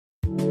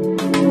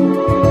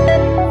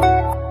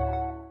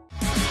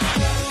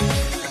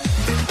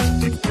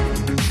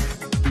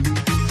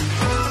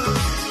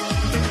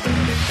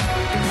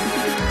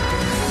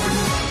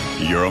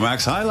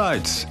Euromaxx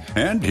highlights.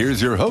 And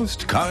here's your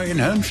host, Karin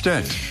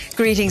Helmstedt.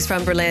 Greetings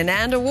from Berlin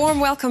and a warm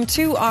welcome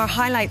to our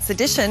highlights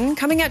edition,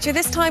 coming at you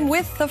this time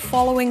with the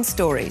following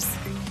stories.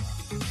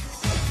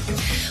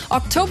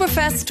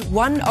 Oktoberfest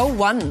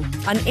 101,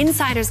 an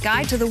insider's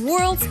guide to the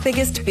world's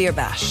biggest beer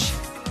bash.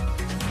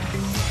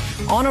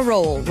 On a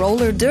roll,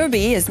 roller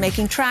derby is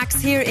making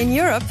tracks here in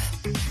Europe.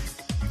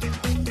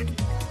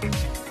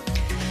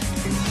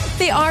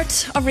 The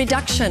Art of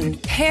Reduction,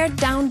 pared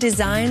down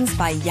designs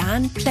by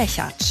Jan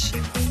Plechacz.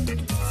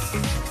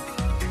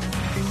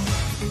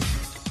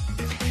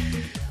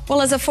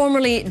 Well, as a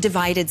formerly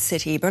divided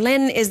city,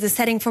 Berlin is the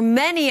setting for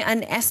many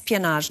an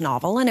espionage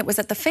novel, and it was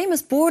at the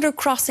famous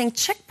border-crossing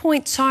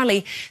Checkpoint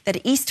Charlie that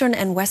Eastern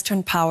and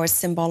Western powers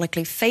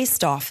symbolically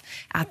faced off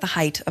at the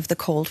height of the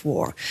Cold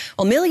War.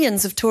 Well,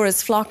 millions of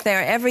tourists flock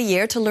there every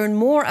year to learn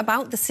more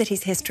about the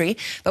city's history,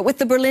 but with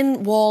the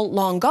Berlin Wall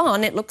long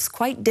gone, it looks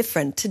quite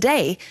different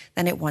today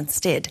than it once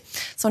did.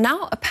 So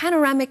now a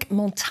panoramic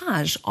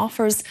montage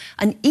offers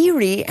an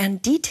eerie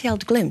and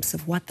detailed glimpse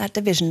of what that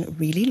division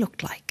really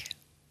looked like.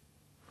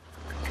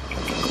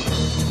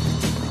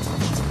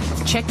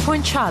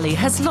 Checkpoint Charlie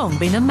has long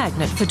been a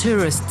magnet for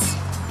tourists.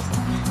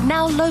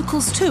 Now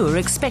locals too are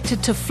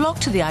expected to flock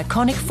to the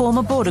iconic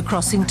former border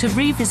crossing to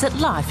revisit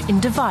life in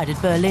divided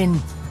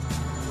Berlin.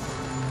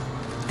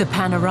 The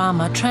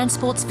panorama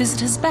transports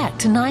visitors back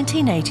to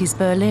 1980s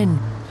Berlin.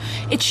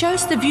 It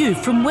shows the view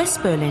from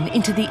West Berlin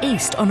into the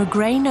east on a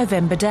grey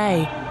November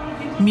day.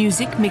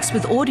 Music mixed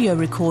with audio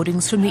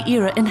recordings from the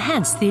era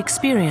enhanced the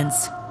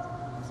experience.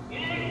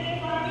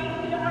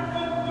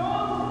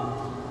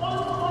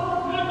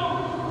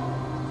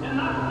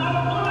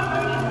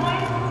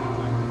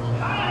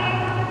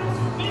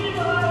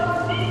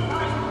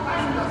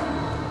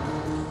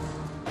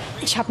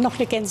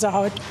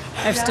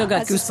 I've still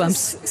got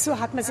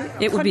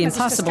goosebumps. It would be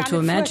impossible to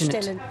imagine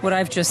it. What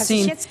I've just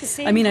seen,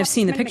 I mean, I've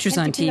seen the pictures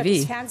on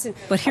TV,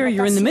 but here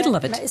you're in the middle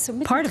of it,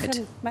 part of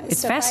it.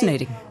 It's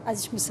fascinating.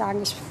 It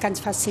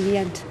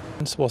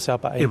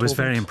was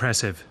very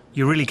impressive.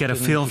 You really get a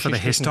feel for the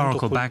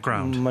historical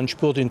background.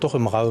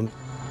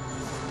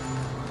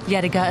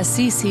 Yadigar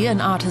Assisi,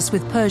 an artist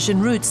with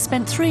Persian roots,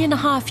 spent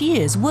 3.5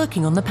 years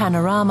working on the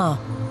panorama.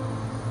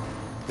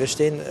 We're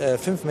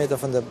 5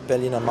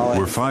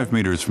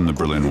 meters from the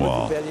Berlin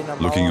Wall,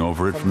 looking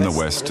over it from the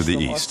west to the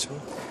east.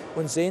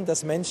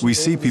 We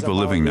see people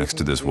living next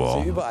to this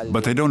wall,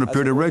 but they don't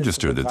appear to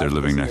register that they're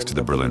living next to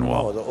the Berlin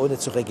Wall.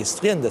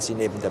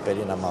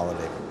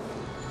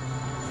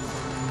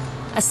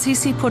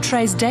 Assisi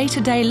portrays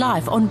day-to-day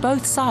life on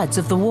both sides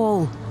of the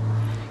wall.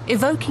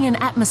 Evoking an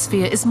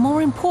atmosphere is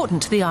more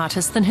important to the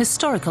artist than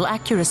historical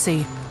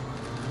accuracy.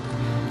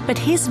 But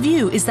his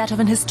view is that of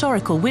an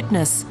historical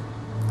witness.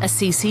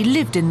 Assisi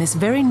lived in this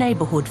very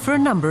neighbourhood for a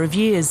number of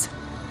years.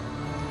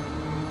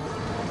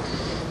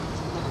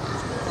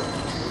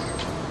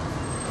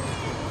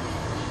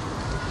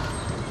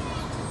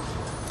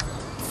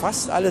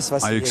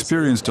 I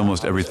experienced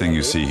almost everything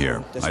you see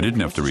here. I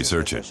didn't have to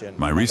research it.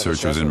 My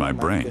research was in my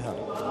brain.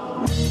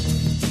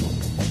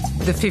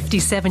 The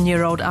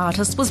 57-year-old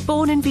artist was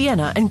born in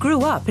Vienna and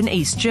grew up in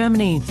East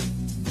Germany.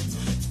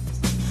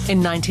 In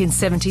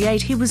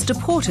 1978, he was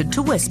deported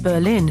to West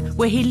Berlin,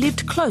 where he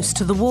lived close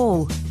to the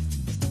wall.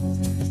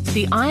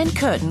 The Iron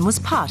Curtain was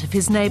part of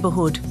his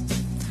neighbourhood.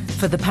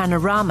 For the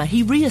panorama,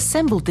 he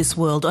reassembled this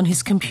world on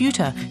his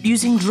computer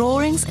using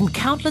drawings and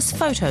countless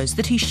photos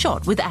that he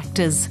shot with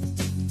actors.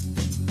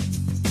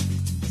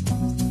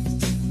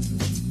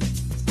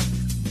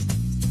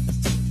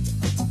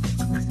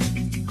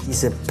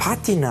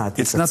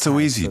 It's not so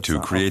easy to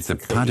create the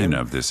patina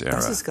of this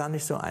era.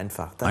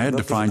 I had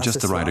to find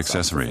just the right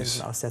accessories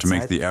to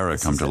make the era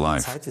come to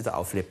life,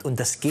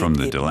 from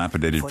the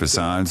dilapidated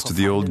facades to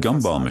the old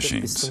gumball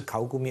machines.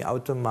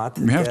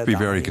 You have to be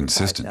very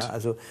consistent.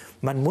 The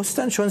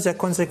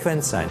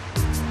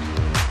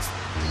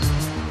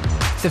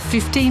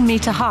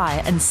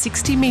 15-metre-high and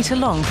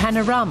 60-metre-long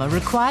panorama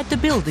required the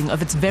building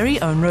of its very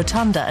own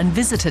rotunda and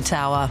visitor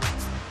tower.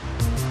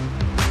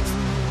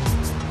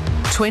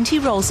 20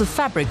 rolls of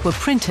fabric were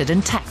printed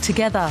and tacked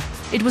together.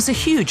 It was a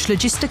huge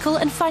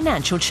logistical and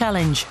financial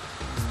challenge.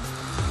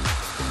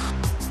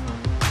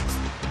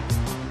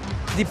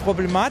 The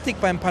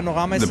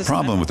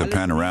problem with the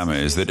panorama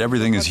is that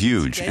everything is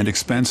huge and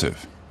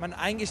expensive.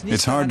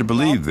 It's hard to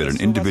believe that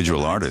an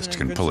individual artist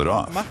can pull it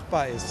off.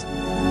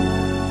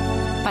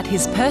 But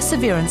his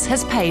perseverance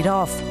has paid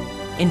off.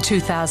 In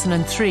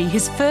 2003,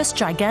 his first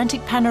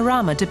gigantic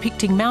panorama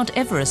depicting Mount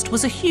Everest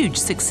was a huge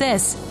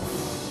success.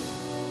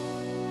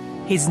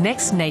 His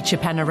next nature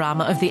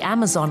panorama of the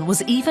Amazon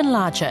was even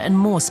larger and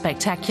more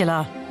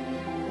spectacular.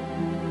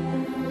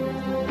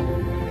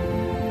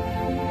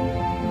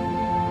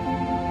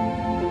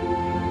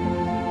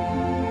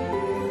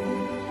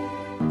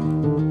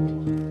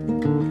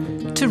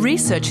 To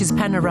research his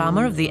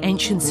panorama of the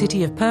ancient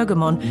city of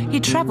Pergamon, he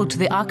travelled to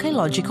the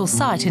archaeological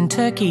site in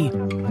Turkey.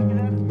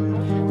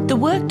 The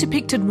work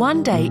depicted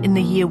one day in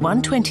the year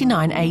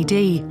 129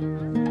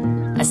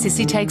 AD.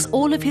 Assisi takes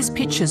all of his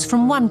pictures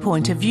from one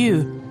point of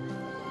view.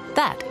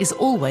 That is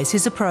always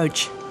his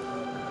approach.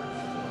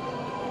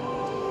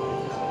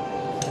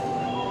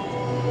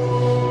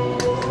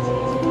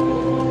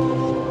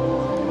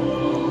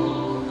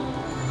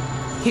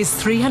 His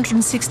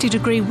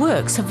 360-degree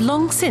works have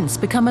long since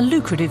become a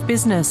lucrative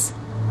business.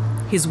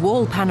 His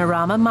wall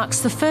panorama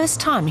marks the first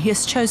time he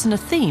has chosen a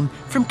theme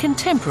from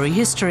contemporary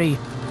history.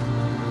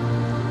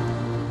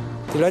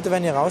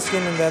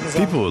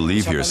 People will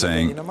leave here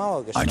saying,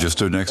 I just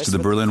stood next to the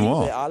Berlin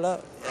Wall.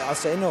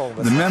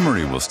 The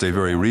memory will stay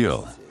very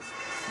real.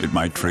 It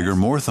might trigger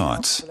more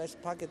thoughts.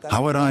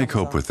 How would I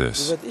cope with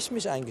this?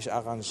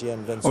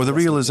 Or the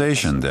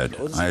realization that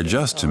I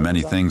adjust to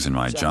many things in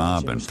my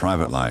job and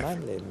private life.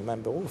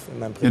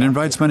 It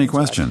invites many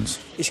questions,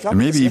 and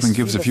maybe even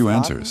gives a few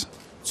answers.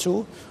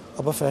 For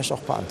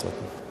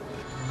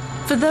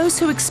those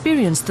who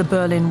experienced the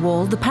Berlin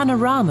Wall, the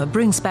panorama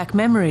brings back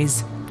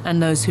memories. And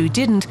those who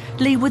didn't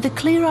leave with a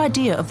clear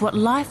idea of what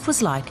life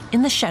was like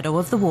in the shadow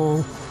of the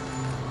wall.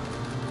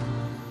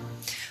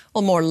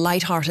 Well, more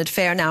light-hearted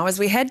fare now as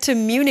we head to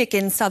Munich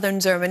in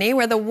southern Germany,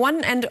 where the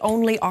one and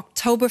only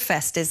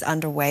Oktoberfest is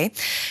underway.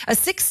 A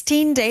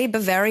 16-day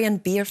Bavarian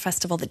beer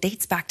festival that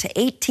dates back to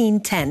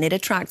 1810. It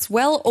attracts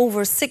well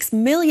over 6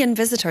 million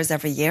visitors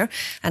every year,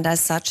 and as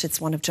such,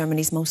 it's one of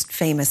Germany's most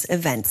famous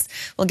events.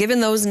 Well, given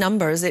those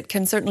numbers, it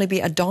can certainly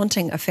be a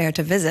daunting affair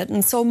to visit,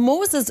 and so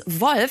Moses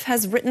Wolf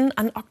has written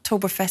an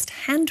Oktoberfest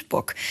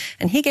handbook,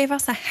 and he gave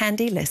us a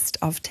handy list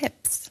of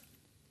tips.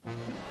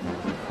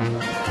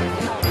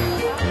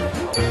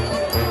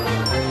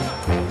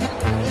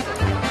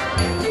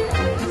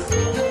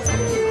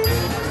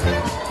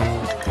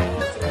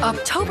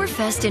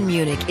 Oktoberfest in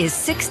Munich is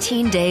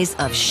 16 days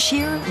of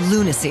sheer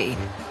lunacy.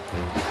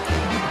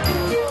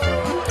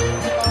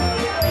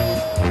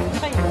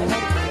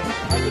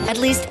 At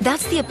least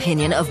that's the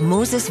opinion of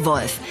Moses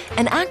Wolf,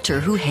 an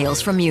actor who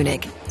hails from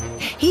Munich.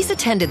 He's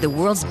attended the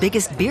world's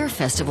biggest beer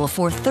festival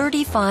for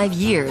 35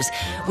 years,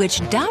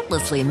 which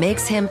doubtlessly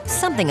makes him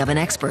something of an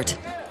expert.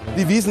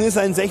 In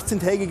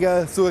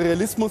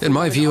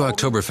my view,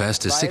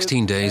 Oktoberfest is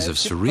 16 days of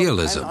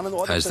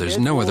surrealism, as there's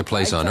no other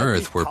place on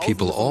earth where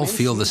people all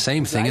feel the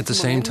same thing at the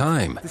same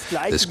time.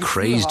 This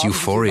crazed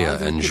euphoria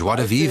and joie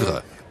de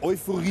vivre.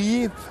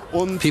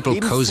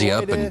 People cozy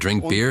up and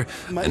drink beer,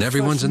 and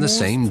everyone's in the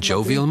same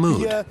jovial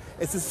mood.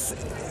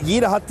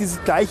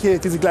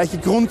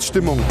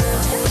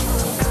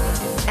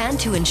 And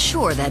to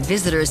ensure that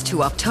visitors to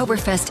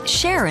Oktoberfest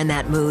share in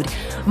that mood,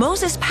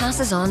 Moses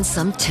passes on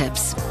some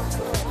tips.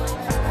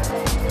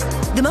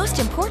 The most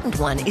important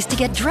one is to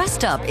get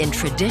dressed up in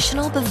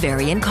traditional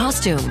Bavarian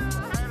costume.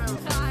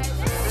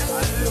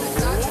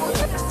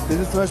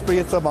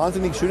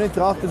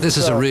 This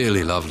is a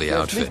really lovely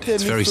outfit.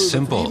 It's very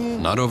simple,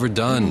 not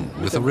overdone,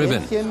 with a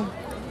ribbon.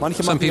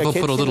 Some people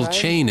put a little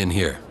chain in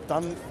here.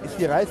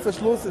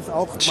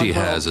 She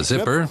has a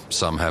zipper,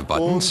 some have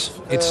buttons.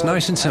 It's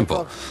nice and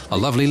simple. A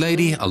lovely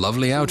lady, a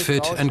lovely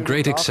outfit, and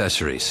great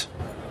accessories.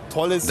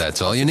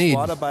 That's all you need.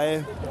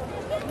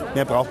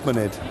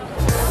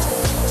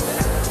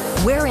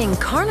 Wearing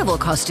carnival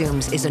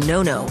costumes is a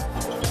no-no.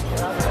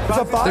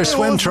 They're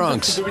swim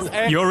trunks.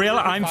 You're real,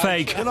 I'm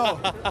fake.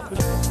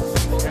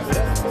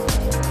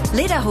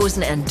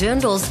 Lederhosen and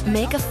dirndls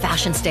make a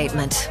fashion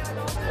statement.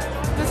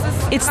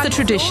 It's the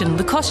tradition.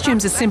 The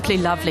costumes are simply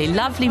lovely.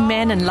 Lovely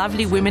men and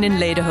lovely women in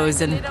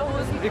lederhosen.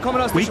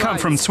 We come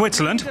from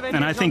Switzerland,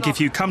 and I think if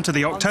you come to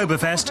the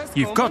Oktoberfest,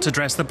 you've got to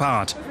dress the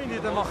part.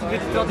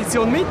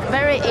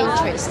 Very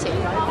interesting.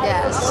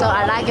 Yeah, so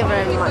I like it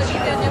very much.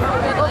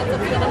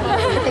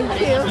 Thank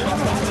you.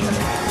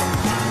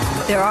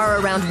 There are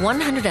around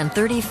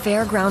 130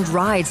 fairground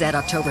rides at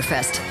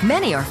Oktoberfest.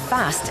 Many are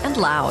fast and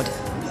loud.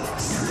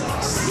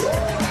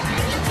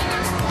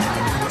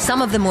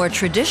 Some of the more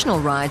traditional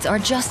rides are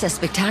just as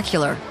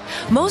spectacular.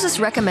 Moses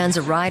recommends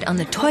a ride on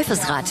the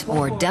Teufelsrad,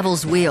 or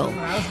Devil's Wheel.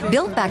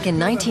 Built back in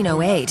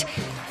 1908,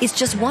 it's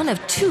just one of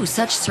 2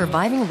 such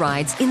surviving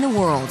rides in the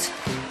world.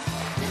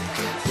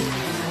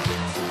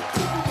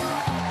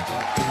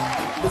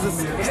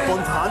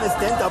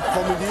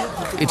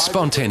 It's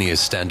spontaneous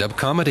stand-up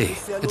comedy.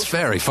 It's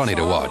very funny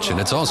to watch, and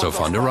it's also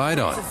fun to ride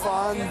on.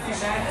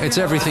 It's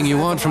everything you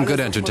want from good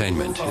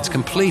entertainment. It's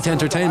complete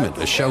entertainment,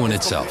 a show in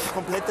itself.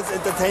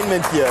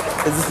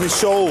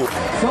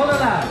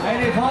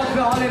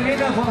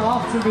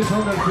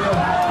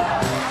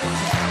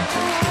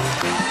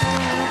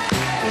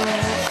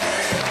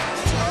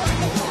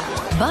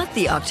 But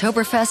the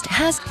Oktoberfest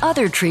has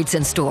other treats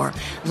in store,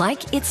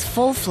 like its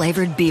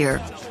full-flavored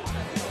beer.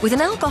 With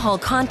an alcohol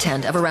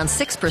content of around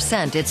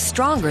 6%, it's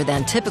stronger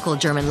than typical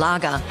German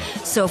lager.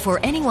 So for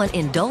anyone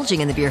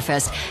indulging in the beer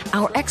fest,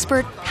 our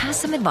expert has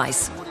some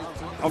advice.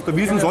 At the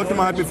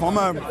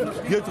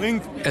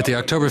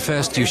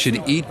Oktoberfest, you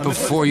should eat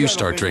before you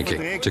start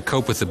drinking, to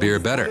cope with the beer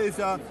better.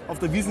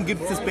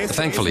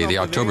 Thankfully, the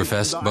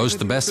Oktoberfest boasts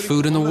the best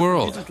food in the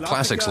world.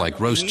 Classics like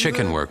roast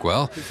chicken work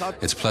well.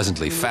 It's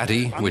pleasantly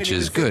fatty, which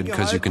is good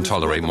because you can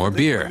tolerate more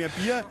beer.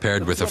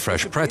 Paired with a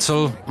fresh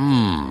pretzel,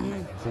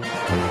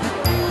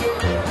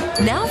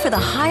 Now for the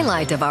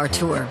highlight of our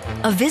tour,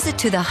 a visit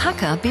to the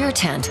Hacker beer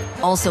tent,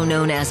 also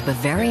known as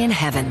Bavarian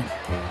Heaven.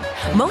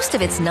 Most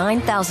of its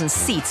 9,000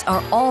 seats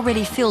are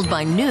already filled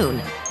by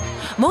noon.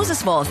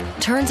 Moses Wolf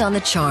turns on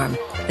the charm,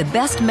 the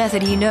best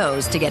method he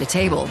knows to get a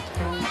table.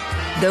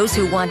 Those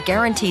who want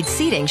guaranteed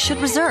seating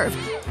should reserve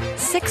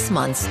 6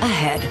 months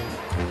ahead.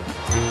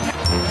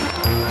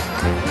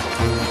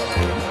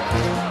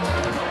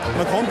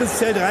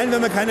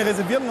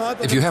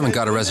 If you haven't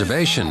got a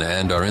reservation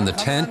and are in the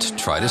tent,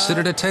 try to sit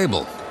at a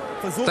table.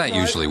 That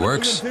usually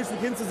works.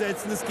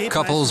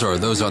 Couples or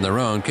those on their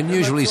own can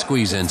usually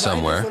squeeze in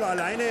somewhere.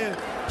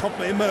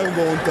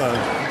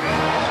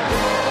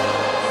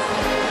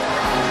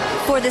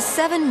 For the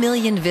 7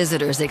 million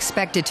visitors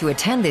expected to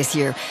attend this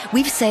year,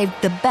 we've saved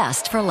the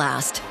best for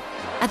last.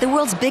 At the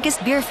world's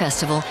biggest beer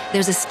festival,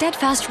 there's a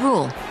steadfast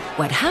rule.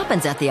 What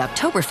happens at the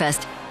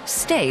Oktoberfest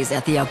stays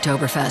at the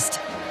Oktoberfest.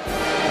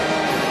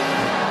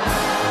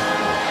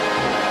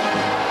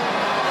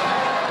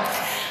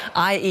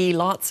 i.e.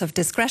 lots of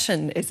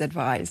discretion is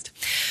advised.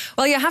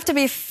 Well, you have to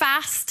be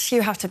fast,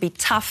 you have to be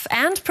tough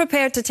and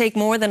prepared to take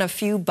more than a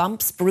few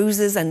bumps,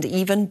 bruises and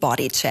even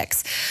body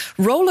checks.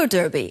 Roller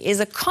derby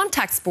is a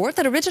contact sport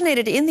that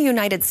originated in the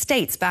United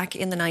States back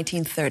in the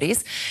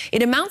 1930s.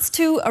 It amounts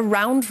to a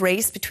round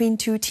race between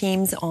two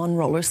teams on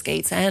roller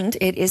skates, and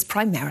it is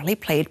primarily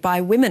played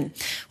by women.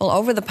 Well,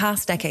 over the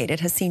past decade,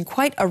 it has seen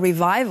quite a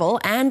revival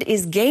and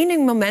is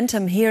gaining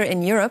momentum here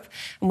in Europe.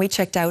 And we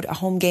checked out a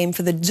home game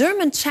for the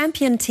German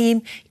champion team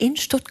in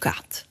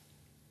Stuttgart.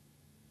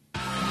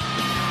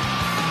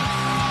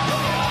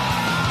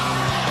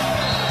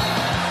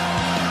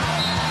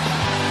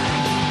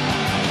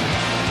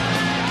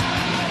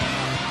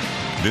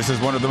 This is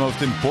one of the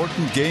most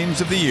important games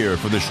of the year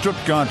for the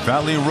Stuttgart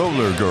Valley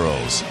Roller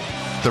Girls.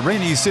 The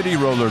Rainy City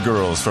Roller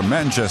Girls from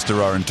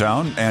Manchester are in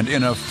town and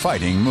in a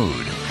fighting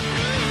mood.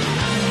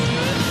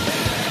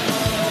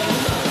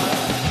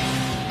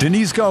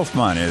 Denise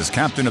Kaufmann is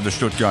captain of the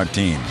Stuttgart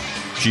team.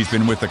 She's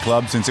been with the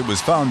club since it was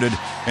founded,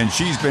 and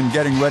she's been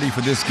getting ready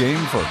for this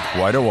game for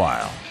quite a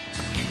while.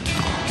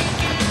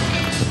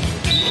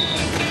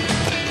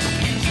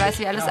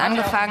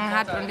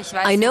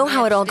 I know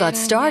how it all got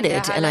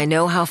started, and I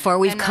know how far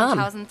we've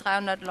come.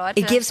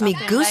 It gives me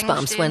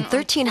goosebumps when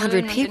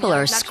 1,300 people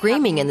are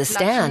screaming in the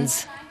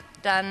stands.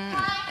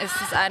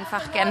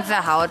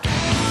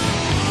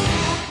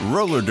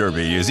 Roller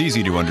derby is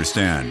easy to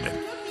understand.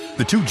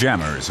 The two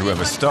jammers who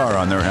have a star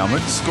on their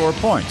helmets score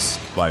points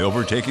by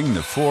overtaking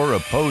the 4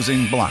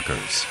 opposing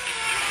blockers.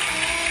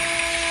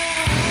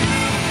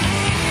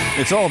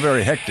 It's all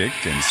very hectic,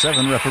 and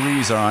 7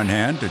 referees are on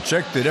hand to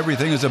check that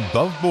everything is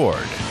above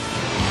board.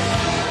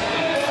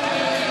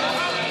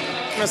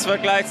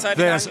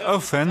 There's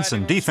offense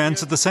and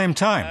defense at the same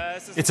time.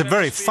 It's a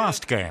very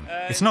fast game.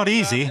 It's not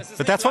easy,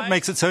 but that's what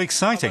makes it so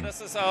exciting.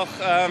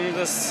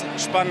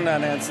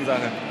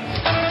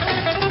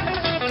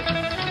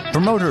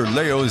 Promoter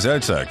Leo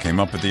Zelza came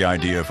up with the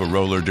idea for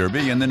roller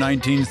derby in the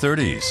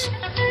 1930s.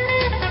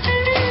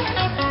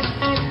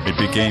 It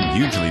became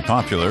hugely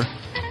popular,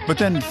 but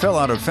then fell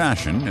out of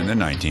fashion in the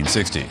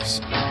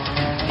 1960s.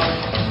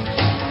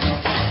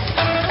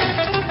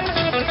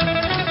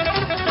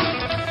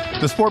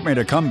 The sport made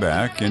a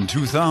comeback in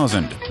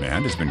 2000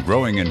 and has been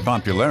growing in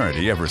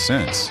popularity ever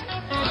since.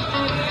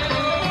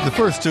 The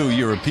first 2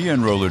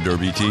 European roller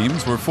derby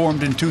teams were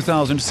formed in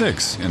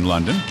 2006 in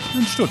London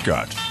and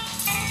Stuttgart.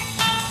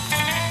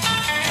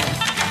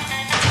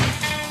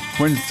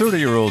 When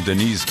 30-year-old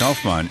Denise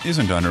Kaufmann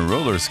isn't on her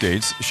roller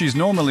skates, she's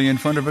normally in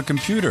front of a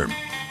computer.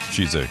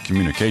 She's a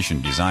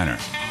communication designer.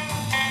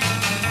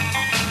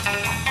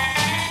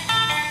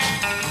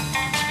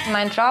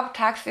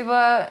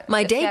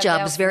 My day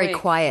job is very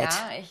quiet.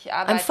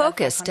 I'm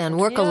focused and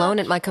work alone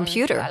at my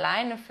computer.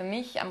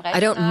 I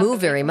don't move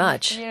very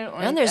much,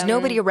 and there's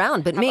nobody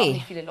around but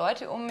me.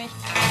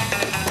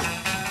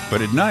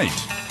 But at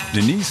night,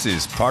 Denise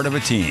is part of a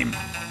team,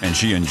 and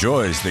she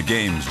enjoys the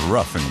game's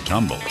rough and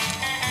tumble.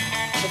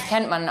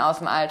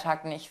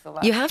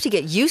 You have to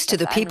get used to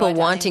the people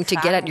wanting to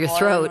get at your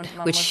throat,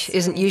 which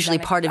isn't usually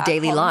part of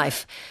daily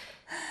life.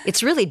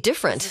 It's really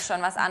different,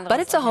 but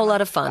it's a whole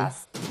lot of fun.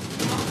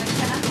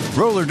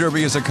 Roller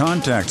derby is a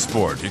contact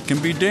sport. It can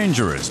be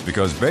dangerous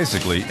because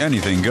basically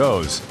anything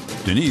goes.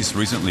 Denise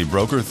recently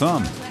broke her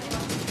thumb.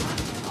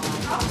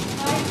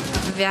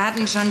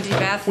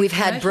 We've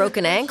had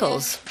broken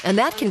ankles, and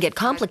that can get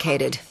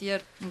complicated.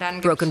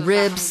 Broken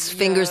ribs,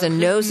 fingers, and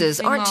noses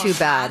aren't too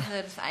bad.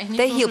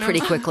 They heal pretty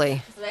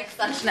quickly.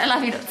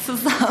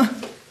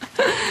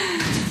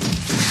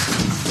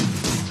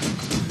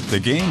 The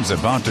game's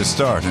about to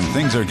start and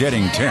things are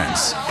getting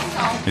tense.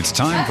 It's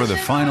time for the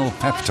final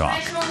pep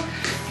talk.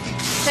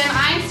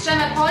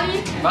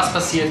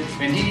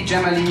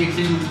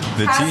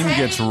 The team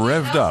gets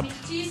revved up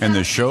and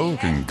the show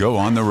can go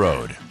on the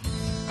road.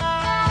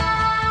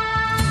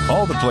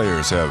 All the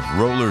players have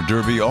roller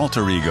derby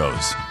alter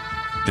egos.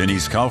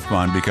 Denise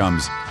Kaufmann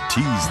becomes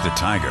Tease the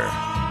Tiger.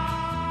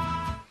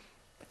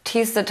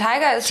 Tease the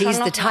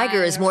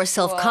Tiger is more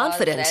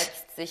self-confident.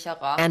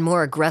 and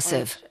more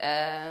aggressive.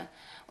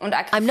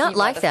 I'm not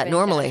like that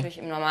normally.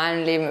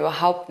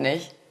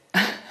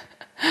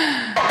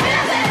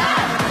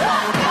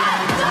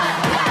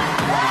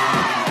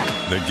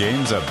 The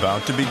game's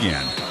about to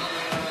begin.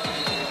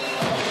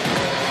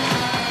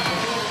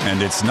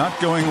 And it's not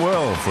going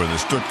well for the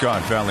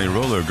Stuttgart Valley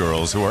Roller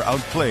Girls, who are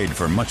outplayed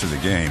for much of the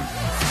game.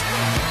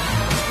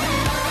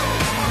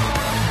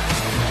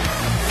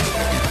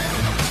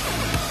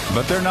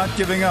 But they're not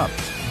giving up.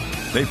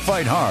 They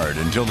fight hard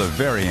until the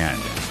very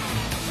end.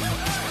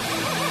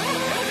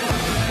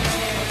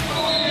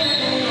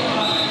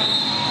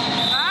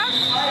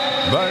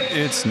 But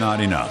it's not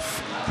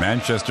enough.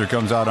 Manchester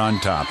comes out on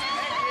top,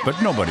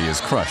 but nobody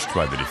is crushed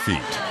by the defeat.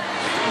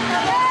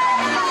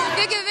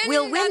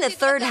 We'll win the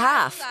third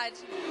half.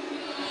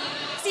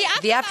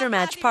 The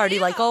aftermatch party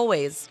like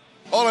always.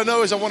 All I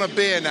know is I want a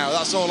beer now,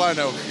 that's all I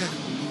know.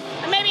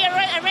 And maybe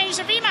arrange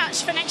a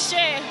rematch for next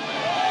year.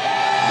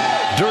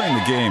 During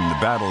the game, the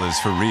battle is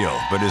for real,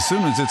 but as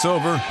soon as it's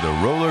over, the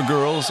Roller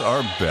Girls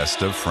are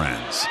best of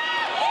friends.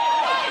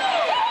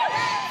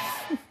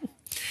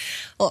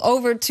 Well,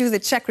 over to the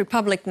Czech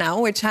Republic now,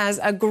 which has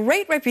a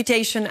great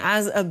reputation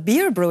as a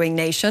beer brewing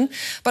nation,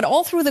 but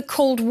all through the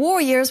Cold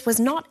War years was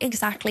not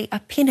exactly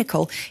a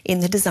pinnacle in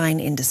the design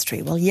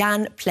industry. Well,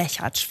 Jan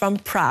Plechacz from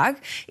Prague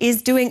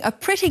is doing a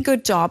pretty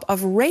good job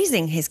of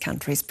raising his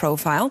country's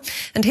profile,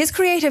 and his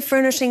creative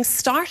furnishings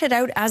started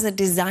out as a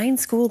design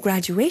school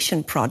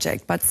graduation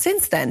project, but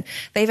since then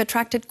they've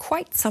attracted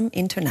quite some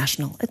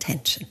international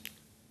attention.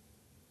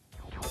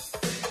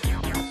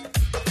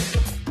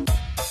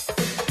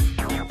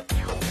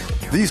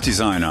 These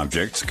design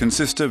objects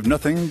consist of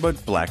nothing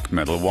but black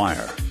metal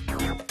wire.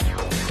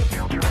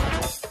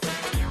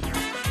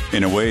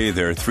 In a way,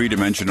 they're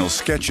three-dimensional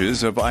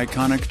sketches of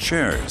iconic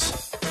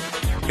chairs.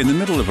 In the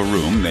middle of a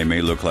room, they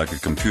may look like a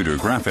computer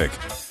graphic,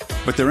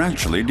 but they're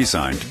actually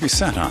designed to be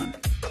sat on.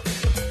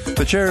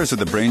 The chairs are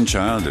the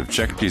brainchild of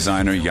Czech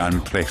designer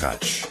Jan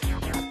Plechacz.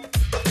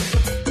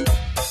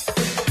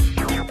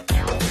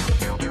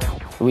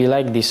 We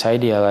like this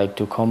idea, like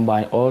to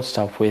combine old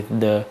stuff with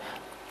the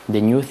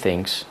new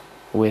things,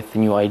 with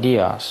new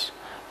ideas,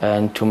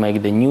 and to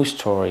make the new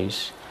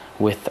stories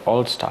with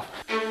old stuff.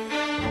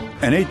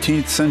 An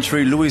 18th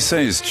century Louis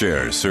XVI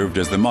chair served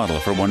as the model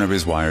for one of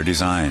his wire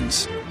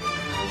designs,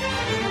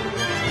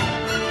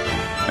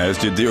 as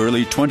did the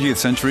early 20th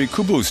century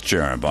Kubus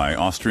chair by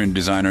Austrian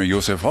designer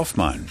Josef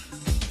Hoffmann.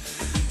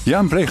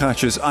 Jan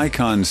Plechacz's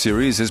Icon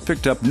series has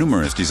picked up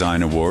numerous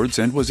design awards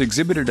and was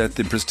exhibited at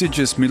the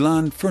prestigious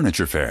Milan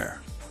Furniture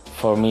Fair.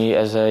 For me,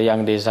 as a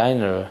young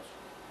designer,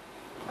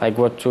 like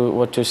what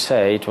to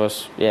say, it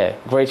was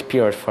great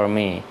period for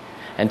me,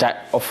 and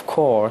of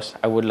course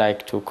I would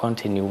like to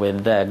continue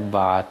with that,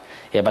 but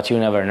you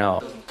never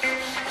know.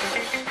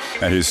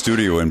 At his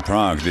studio in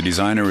Prague, the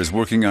designer is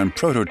working on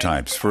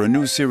prototypes for a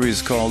new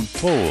series called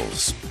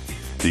Poles.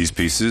 These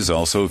pieces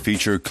also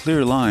feature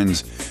clear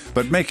lines,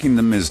 but making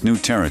them is new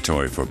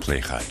territory for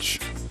Plechacz.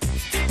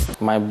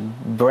 My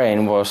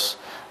brain was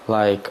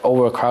like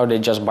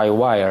overcrowded just by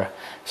wire,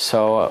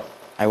 so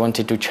I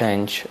wanted to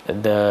change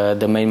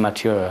the main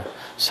material.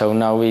 So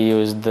now we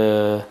use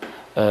the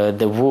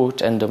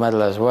wood and the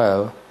metal as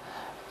well,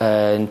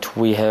 and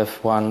we have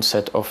one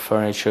set of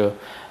furniture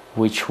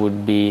which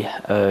would be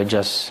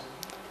just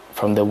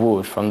from the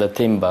wood, from the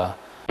timber.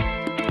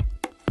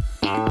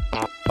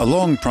 A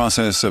long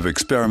process of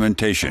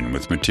experimentation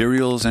with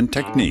materials and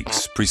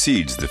techniques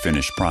precedes the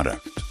finished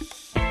product.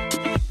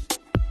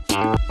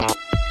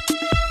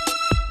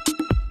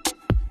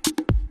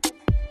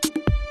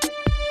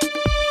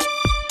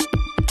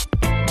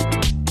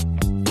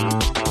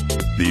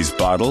 These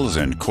bottles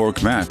and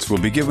cork mats will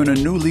be given a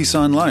new lease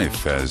on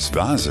life as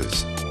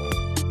vases.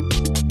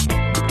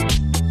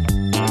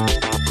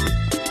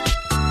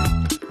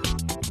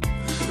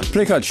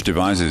 Plechacz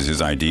devises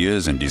his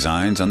ideas and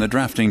designs on the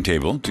drafting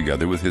table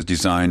together with his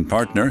design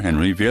partner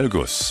Henry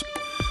Wielgus.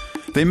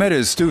 They met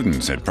as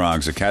students at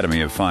Prague's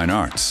Academy of Fine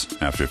Arts.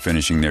 After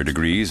finishing their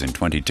degrees in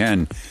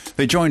 2010,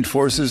 they joined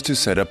forces to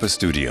set up a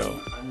studio.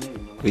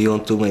 We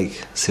want to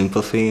make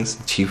simple things,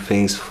 cheap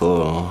things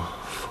for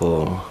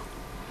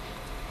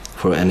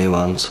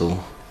anyone,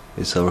 so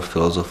it's our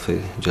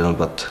philosophy, general,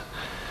 but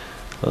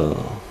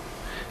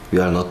we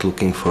are not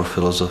looking for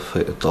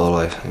philosophy at all,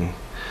 I think.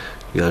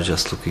 We are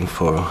just looking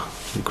for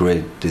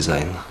great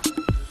design.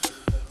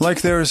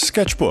 Like their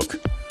sketchbook,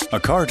 a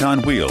cart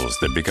on wheels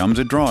that becomes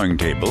a drawing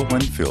table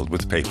when filled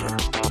with paper.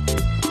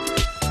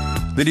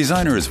 The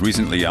designers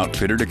recently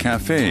outfitted a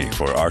cafe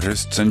for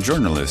artists and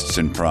journalists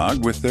in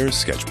Prague with their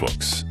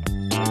sketchbooks.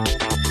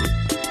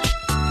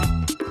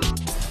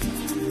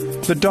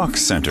 The Dock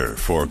Center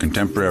for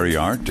Contemporary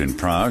Art in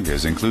Prague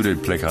has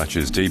included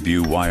Plechacz's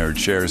debut wire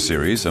chair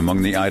series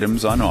among the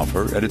items on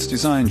offer at its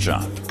design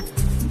shop.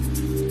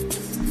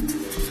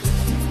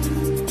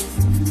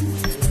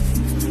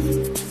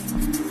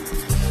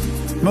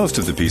 Most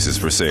of the pieces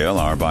for sale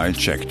are by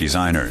Czech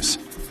designers.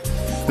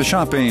 The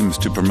shop aims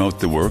to promote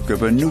the work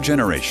of a new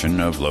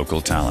generation of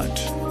local talent.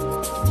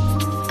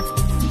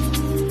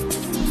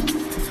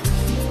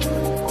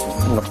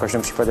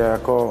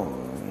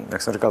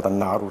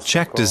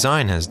 Czech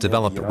design has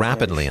developed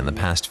rapidly in the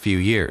past few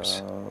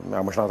years.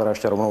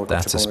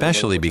 That's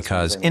especially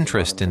because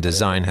interest in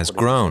design has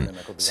grown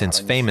since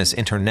famous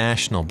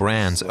international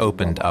brands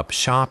opened up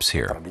shops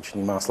here.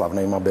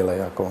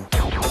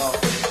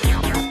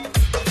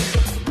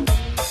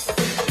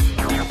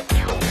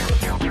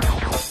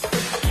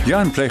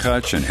 Jan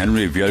Plechach and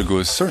Henry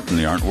Vielgus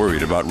certainly aren't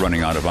worried about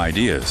running out of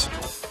ideas.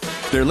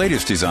 Their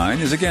latest design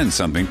is again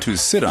something to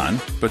sit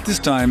on, but this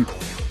time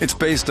it's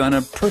based on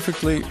a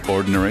perfectly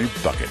ordinary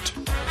bucket.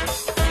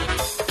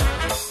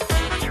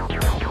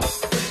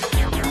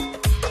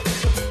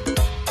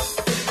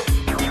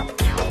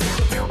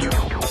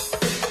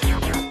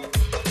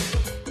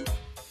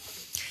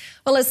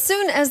 Well, as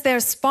soon as they're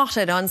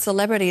spotted on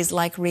celebrities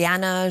like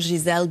Rihanna,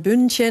 Gisele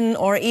Bündchen,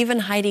 or even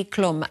Heidi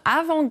Klum,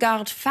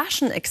 avant-garde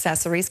fashion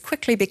accessories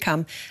quickly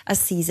become a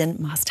season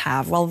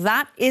must-have. Well,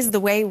 that is the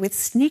way with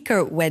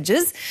sneaker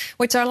wedges,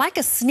 which are like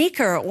a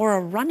sneaker or a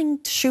running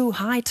shoe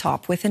high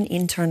top with an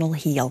internal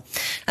heel.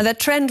 And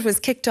that trend was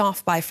kicked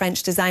off by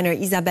French designer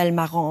Isabelle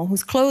Marant,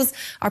 whose clothes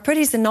are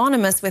pretty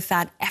synonymous with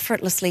that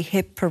effortlessly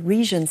hip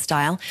Parisian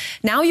style.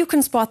 Now you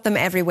can spot them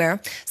everywhere,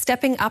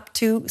 stepping up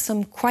to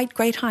some quite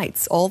great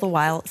heights, all the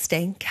while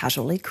staying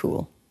casually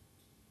cool.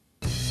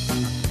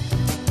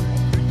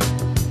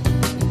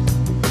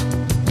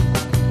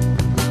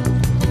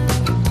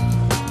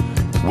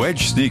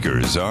 Wedge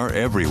sneakers are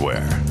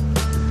everywhere.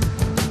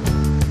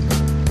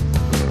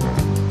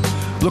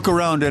 Look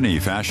around any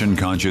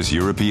fashion-conscious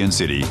European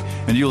city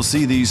and you'll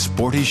see these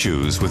sporty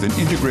shoes with an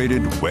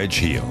integrated wedge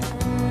heel.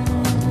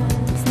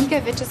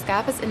 Sneaker-Wedges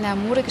gab es in der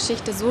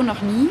Modegeschichte so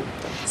noch nie.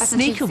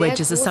 Sneaker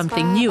wedges are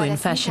something new in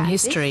fashion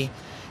history.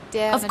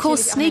 Of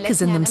course,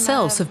 sneakers in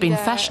themselves have been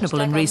fashionable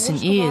in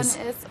recent years,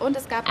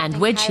 and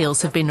wedge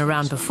heels have been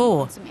around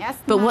before.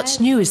 But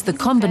what's new is the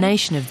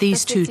combination of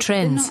these two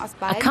trends,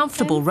 a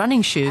comfortable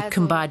running shoe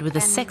combined with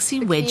a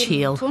sexy wedge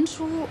heel. The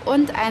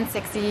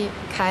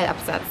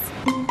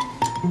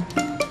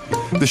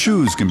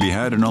shoes can be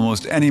had in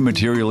almost any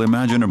material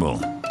imaginable,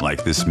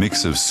 like this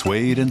mix of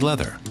suede and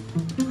leather.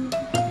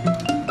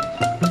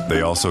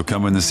 They also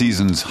come in the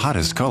season's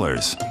hottest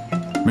colors,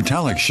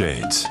 metallic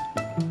shades.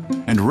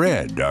 And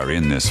red are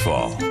in this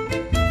fall.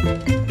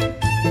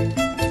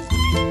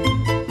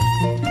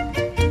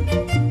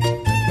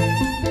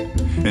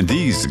 And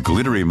these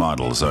glittery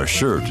models are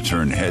sure to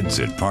turn heads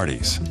at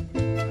parties.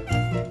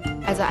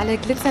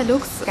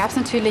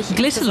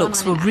 Glitter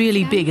looks were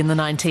really big in the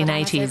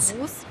 1980s.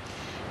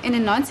 In the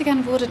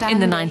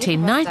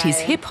 1990s,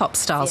 hip-hop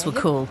styles were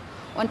cool.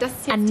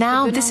 And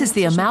now this is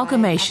the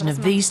amalgamation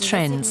of these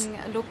trends.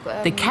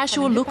 The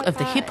casual look of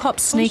the hip-hop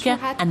sneaker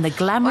and the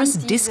glamorous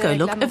disco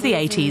look of the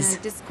 80s.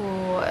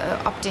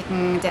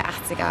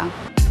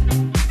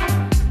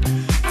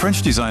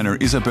 French designer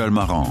Isabelle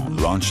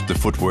Marant launched the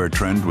footwear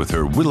trend with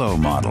her Willow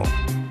model.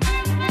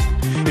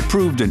 It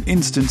proved an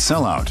instant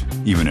sellout,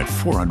 even at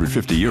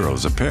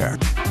 €450 a pair.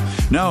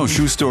 Now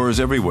shoe stores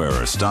everywhere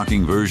are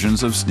stocking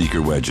versions of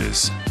sneaker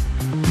wedges.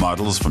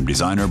 Models from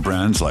designer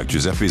brands like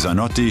Giuseppe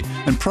Zanotti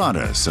and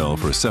Prada sell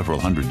for several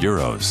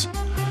 €100.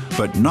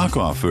 But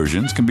knockoff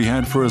versions can be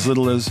had for as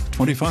little as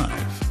 $25.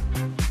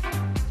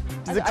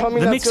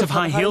 The mix of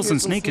high heels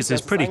and sneakers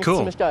is pretty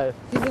cool.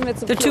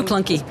 They're too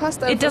clunky.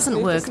 It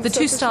doesn't work. The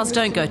two styles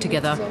don't go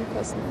together.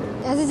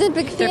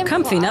 They're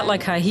comfy, not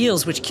like high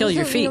heels, which kill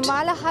your feet.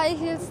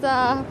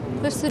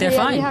 They're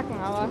fine.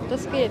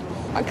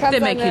 They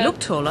make you look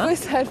taller.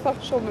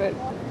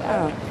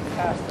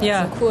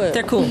 Yeah,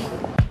 they're cool.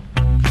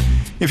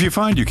 If you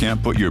find you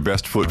can't put your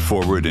best foot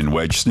forward in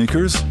wedge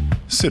sneakers,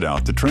 sit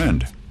out the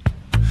trend.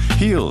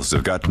 Heels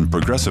have gotten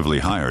progressively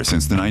higher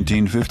since the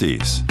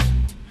 1950s.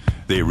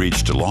 They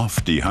reached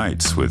lofty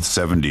heights with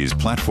 70s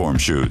platform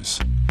shoes.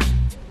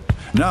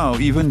 Now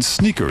even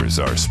sneakers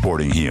are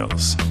sporting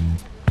heels.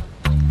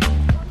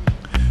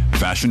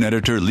 Fashion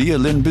editor Leah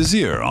Lynn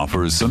Bezier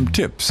offers some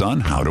tips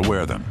on how to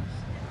wear them.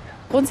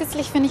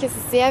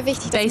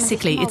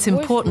 Basically, it's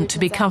important to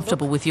be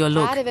comfortable with your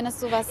look,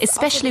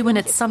 especially when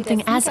it's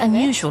something as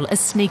unusual as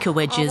sneaker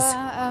wedges.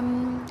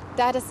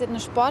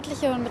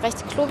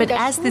 But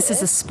as this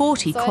is a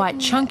sporty, quite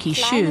chunky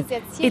shoe,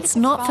 it's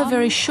not for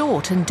very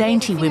short and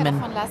dainty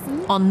women.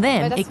 On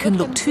them, it can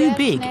look too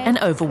big and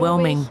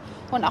overwhelming.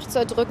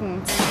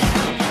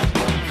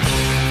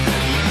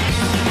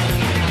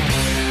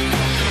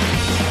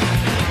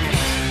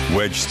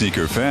 Wedge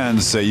sneaker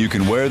fans say you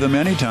can wear them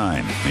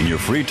anytime, in your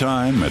free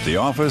time, at the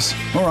office,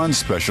 or on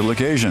special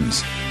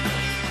occasions.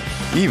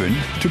 Even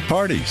to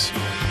parties.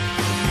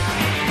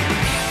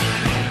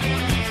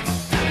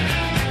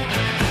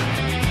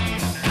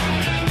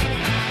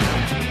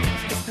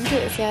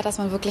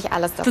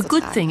 The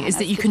good thing is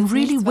that you can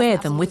really wear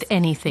them with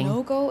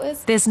anything.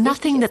 There's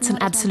nothing that's an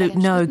absolute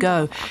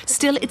no-go.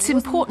 Still, it's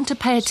important to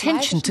pay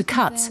attention to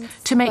cuts,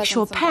 to make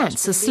sure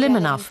pants are slim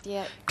enough.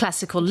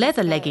 Classical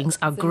leather leggings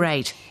are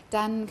great.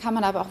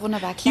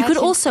 You could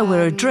also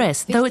wear a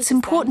dress, though it's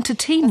important to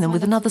team them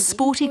with another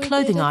sporty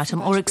clothing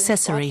item or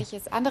accessory.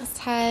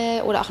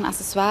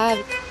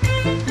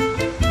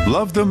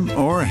 Love them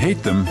or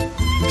hate them,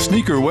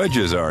 sneaker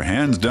wedges are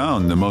hands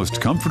down the most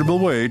comfortable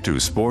way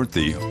to sport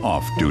the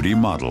off-duty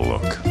model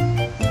look.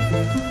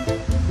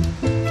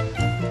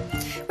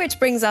 Which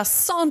brings us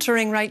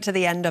sauntering right to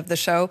the end of the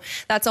show.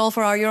 That's all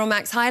for our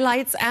Euromaxx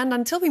highlights. And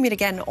until we meet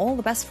again, all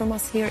the best from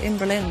us here in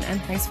Berlin.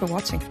 And thanks for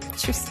watching.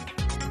 Tschüss.